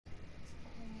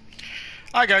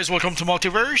Hi guys, welcome to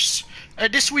Multiverse.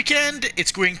 This weekend,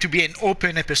 it's going to be an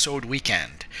open episode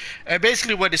weekend.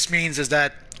 Basically what this means is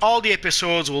that all the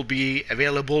episodes will be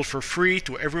available for free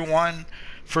to everyone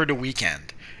for the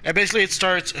weekend. Basically it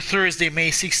starts Thursday, May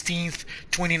 16th,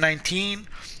 2019,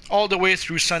 all the way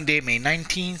through Sunday, May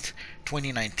 19th,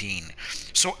 2019.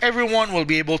 So everyone will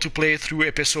be able to play through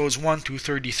episodes 1 to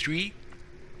 33.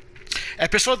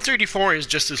 Episode 34 is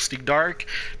Justice League Dark.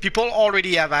 People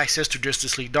already have access to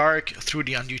Justice League Dark through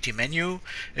the On Duty menu.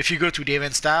 If you go to the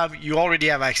Events tab, you already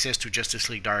have access to Justice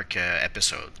League Dark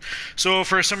episode. So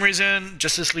for some reason,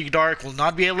 Justice League Dark will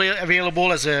not be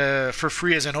available for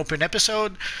free as an open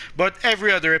episode, but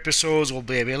every other episode will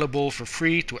be available for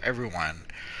free to everyone.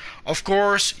 Of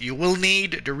course, you will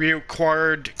need the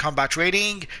required combat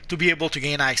rating to be able to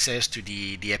gain access to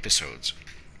the episodes.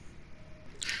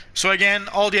 So again,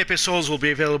 all the episodes will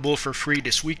be available for free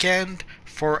this weekend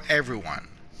for everyone.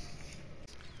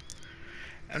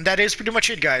 And that is pretty much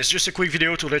it, guys. Just a quick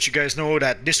video to let you guys know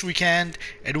that this weekend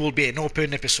it will be an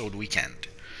open episode weekend.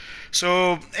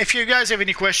 So if you guys have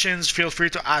any questions, feel free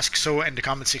to ask so in the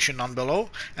comment section down below,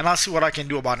 and I'll see what I can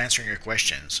do about answering your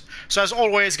questions. So as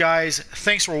always, guys,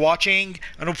 thanks for watching,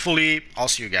 and hopefully I'll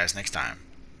see you guys next time.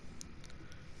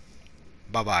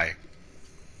 Bye bye.